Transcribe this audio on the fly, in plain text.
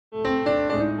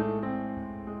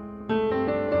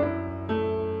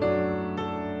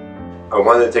I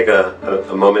wanted to take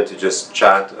a moment to just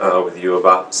chat with you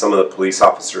about some of the police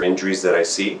officer injuries that I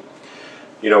see.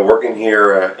 You know, working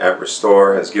here at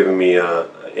Restore has given me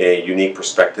a unique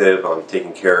perspective on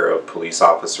taking care of police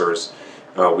officers.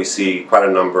 We see quite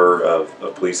a number of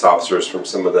police officers from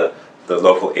some of the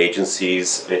local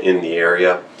agencies in the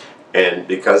area, and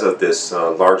because of this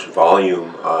large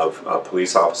volume of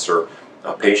police officer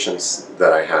patients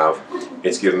that I have,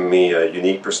 it's given me a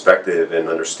unique perspective in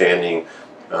understanding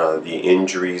the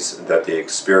injuries that they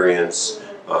experience,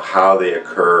 how they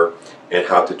occur, and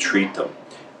how to treat them.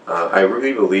 I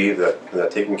really believe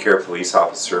that taking care of police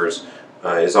officers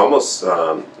is almost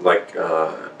like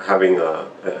having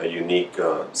a unique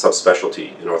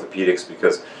subspecialty in orthopedics,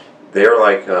 because they're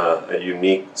like a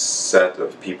unique set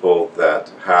of people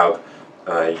that have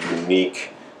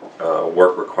unique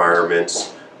work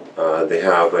and they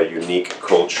have a unique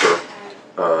culture,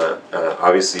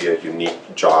 obviously a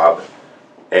unique job,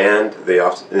 and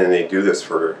they do this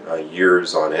for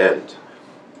years on end.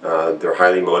 They're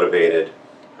highly motivated.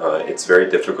 It's very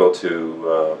difficult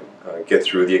to get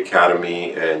through the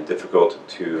academy and difficult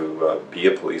to be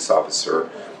a police officer,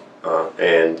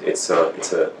 and it's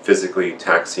a physically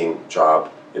taxing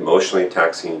job, emotionally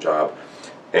taxing job,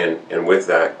 and with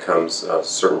that comes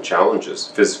certain challenges,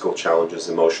 physical challenges,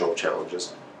 emotional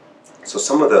challenges. So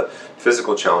some of the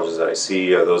physical challenges that I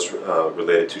see are those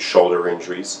related to shoulder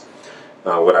injuries.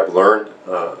 What I've learned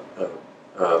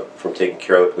from taking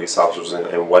care of the police officers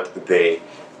and what they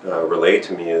relay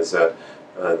to me is that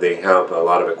they have a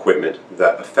lot of equipment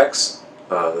that affects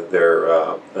their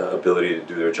ability to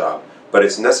do their job. But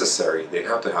it's necessary. They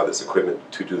have to have this equipment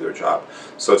to do their job.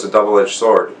 So it's a double-edged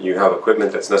sword. You have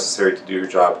equipment that's necessary to do your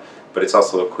job, but it's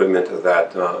also equipment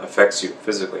that affects you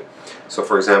physically. So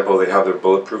for example, they have their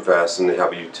bulletproof vest and they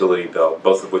have a utility belt,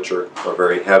 both of which are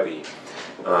very heavy.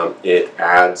 It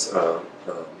adds a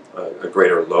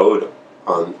greater load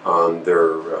on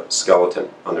their skeleton,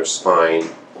 on their spine,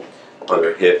 on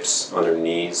their hips, on their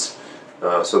knees.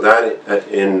 So that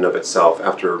in and of itself,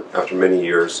 after many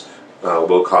years,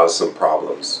 will cause some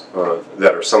problems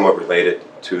that are somewhat related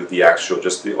to the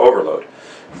overload.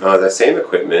 That same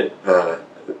equipment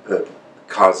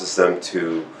causes them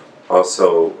to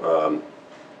also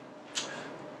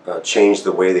change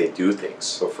the way they do things.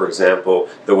 So for example,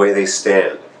 the way they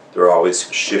stand, they're always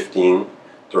shifting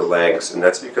their legs, and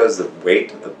that's because the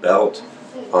weight of the belt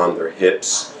on their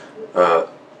hips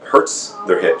hurts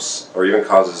their hips or even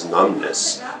causes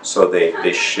numbness, so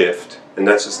they shift, and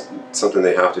that's just something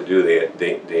they have to do.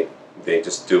 They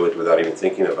just do it without even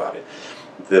thinking about it.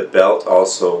 The belt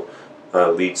also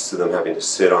leads to them having to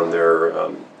sit on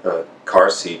their car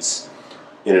seats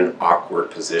in an awkward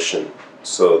position,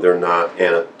 so they're not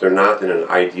in an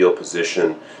ideal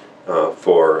position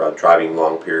for driving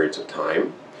long periods of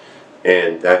time,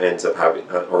 and that ends up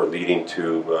leading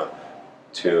to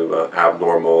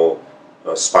abnormal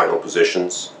spinal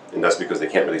positions, and that's because they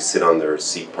can't really sit on their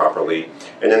seat properly,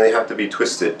 and then they have to be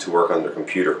twisted to work on their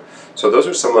computer. So those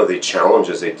are some of the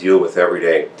challenges they deal with every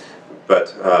day.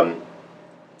 But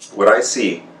what I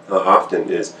see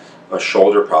often is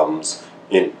shoulder problems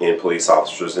in police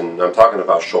officers, and I'm talking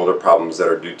about shoulder problems that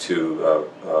are due to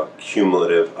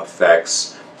cumulative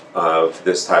effects of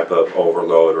this type of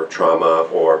overload or trauma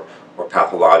or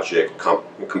pathologic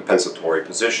compensatory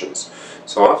positions.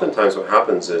 So oftentimes what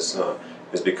happens is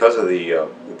because of the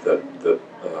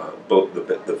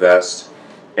vest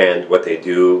and what they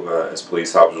do as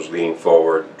police officers leaning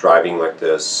forward, driving like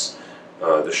this,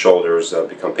 the shoulders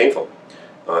become painful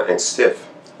and stiff,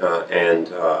 and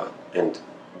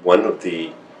one of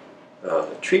the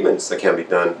treatments that can be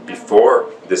done before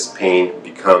this pain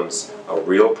becomes a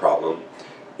real problem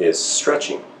is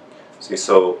stretching. See,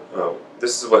 so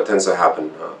this is what tends to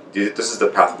happen. This is the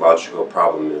pathological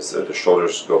problem, is that the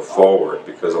shoulders go forward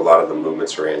because a lot of the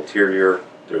movements are anterior.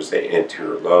 There's an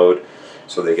anterior load,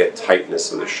 so they get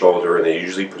tightness of the shoulder, and they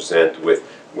usually present with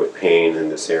pain in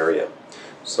this area.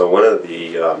 So one of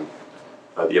the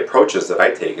approaches that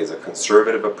I take is a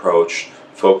conservative approach,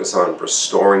 focus on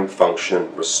restoring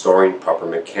function, restoring proper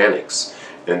mechanics,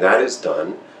 and that is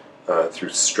done through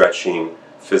stretching,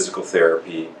 physical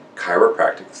therapy,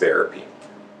 chiropractic therapy,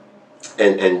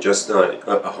 and just a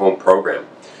home program.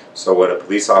 So what a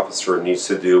police officer needs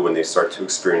to do when they start to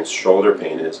experience shoulder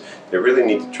pain is they really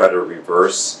need to try to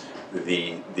reverse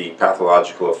the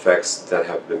pathological effects that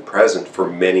have been present for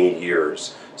many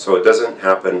years. So it doesn't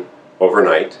happen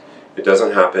overnight. It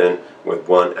doesn't happen with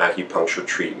one acupuncture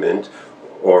treatment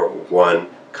or one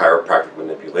chiropractic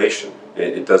manipulation.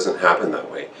 It doesn't happen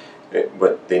that way.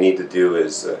 What they need to do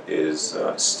is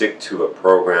stick to a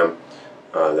program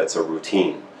that's a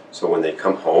routine. So when they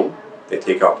come home, they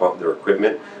take off all their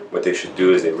equipment, what they should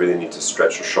do is they really need to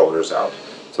stretch their shoulders out.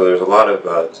 So there's a lot of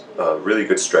really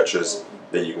good stretches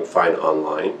that you can find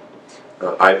online.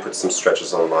 I put some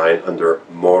stretches online under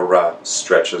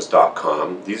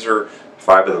morastretches.com. These are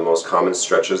 5 of the most common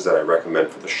stretches that I recommend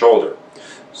for the shoulder.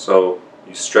 So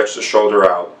you stretch the shoulder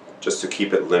out just to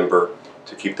keep it limber,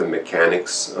 to keep the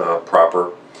mechanics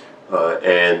proper,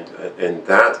 and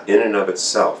that in and of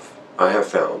itself, I have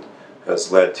found,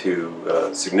 has led to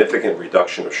significant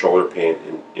reduction of shoulder pain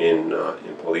in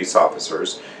police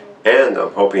officers, and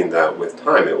I'm hoping that with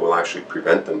time it will actually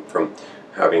prevent them from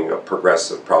having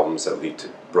progressive problems that lead to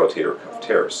rotator cuff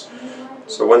tears.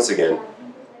 So once again,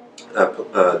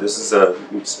 this is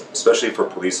especially for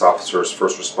police officers,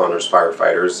 first responders,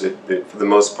 firefighters. It for the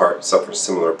most part suffer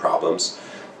similar problems,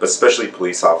 but especially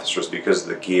police officers because of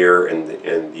the gear and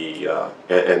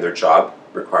their job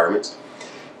requirements.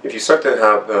 If you start to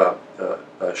have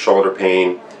shoulder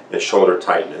pain and shoulder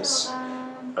tightness,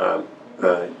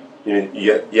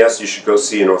 yes, you should go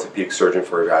see an orthopedic surgeon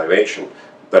for evaluation,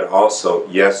 but also,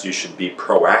 yes, you should be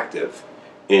proactive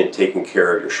in taking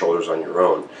care of your shoulders on your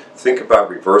own. Think about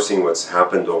reversing what's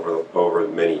happened over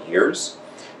many years.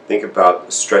 Think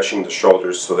about stretching the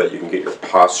shoulders so that you can get your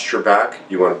posture back.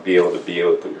 You want to be able to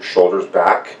put your shoulders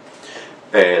back,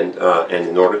 and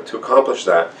in order to accomplish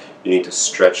that, you need to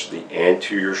stretch the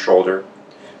anterior shoulder.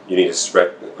 You need to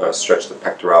stretch the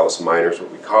pectoralis minor, is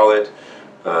what we call it,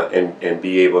 and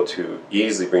be able to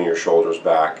easily bring your shoulders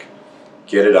back.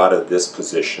 Get it out of this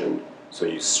position. So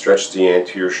you stretch the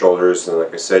anterior shoulders, and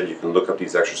like I said, you can look up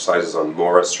these exercises on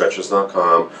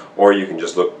morastretches.com, or you can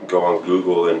just go on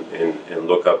Google and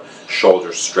look up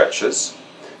shoulder stretches.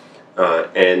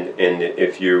 And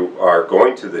if you are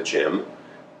going to the gym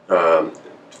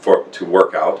to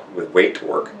work out with weight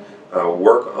work,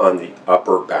 work on the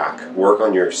upper back. Work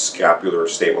on your scapular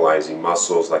stabilizing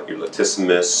muscles like your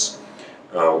latissimus.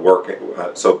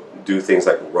 So do things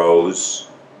like rows,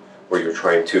 where you're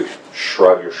trying to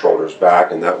shrug your shoulders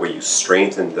back, and that way you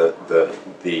strengthen the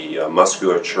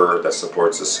musculature that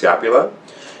supports the scapula,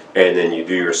 and then you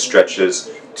do your stretches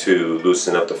to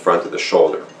loosen up the front of the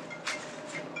shoulder.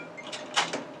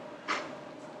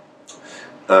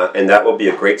 And that will be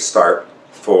a great start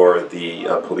for the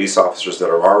police officers that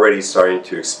are already starting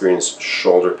to experience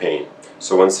shoulder pain.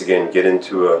 So once again, get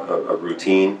into a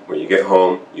routine where you get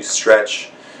home, you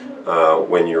stretch.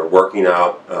 When you're working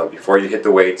out, before you hit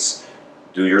the weights,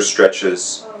 do your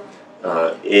stretches.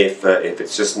 If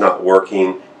it's just not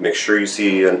working, make sure you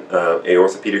see an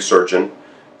orthopedic surgeon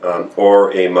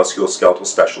or a musculoskeletal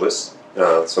specialist,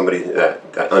 somebody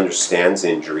that understands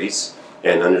injuries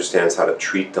and understands how to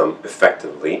treat them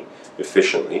effectively,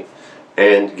 efficiently,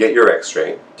 and get your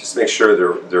x-ray. Just make sure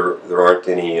there aren't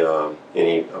any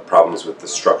problems with the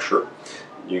structure.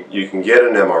 You can get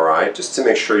an MRI just to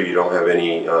make sure you don't have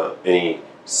any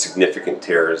significant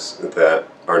tears that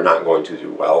are not going to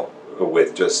do well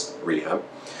with just rehab.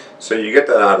 So you get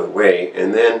that out of the way,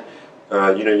 and then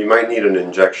you might need an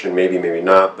injection, maybe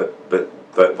not, but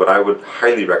what I would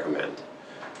highly recommend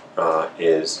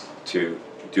is to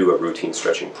do a routine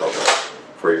stretching program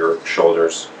for your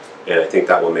shoulders, and I think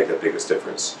that will make the biggest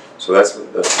difference. So that's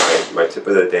my tip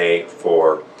of the day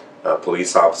for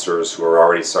police officers who are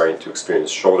already starting to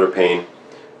experience shoulder pain.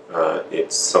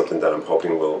 It's something that I'm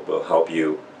hoping will help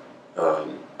you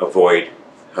avoid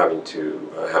having to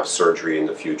have surgery in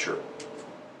the future.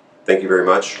 Thank you very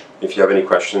much. If you have any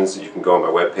questions, you can go on my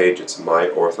webpage. It's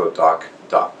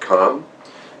myorthodoc.com,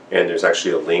 and there's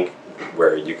actually a link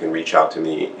where you can reach out to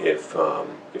me if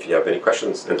you have any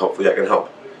questions, and hopefully I can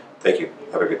help. Thank you.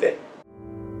 Have a good day.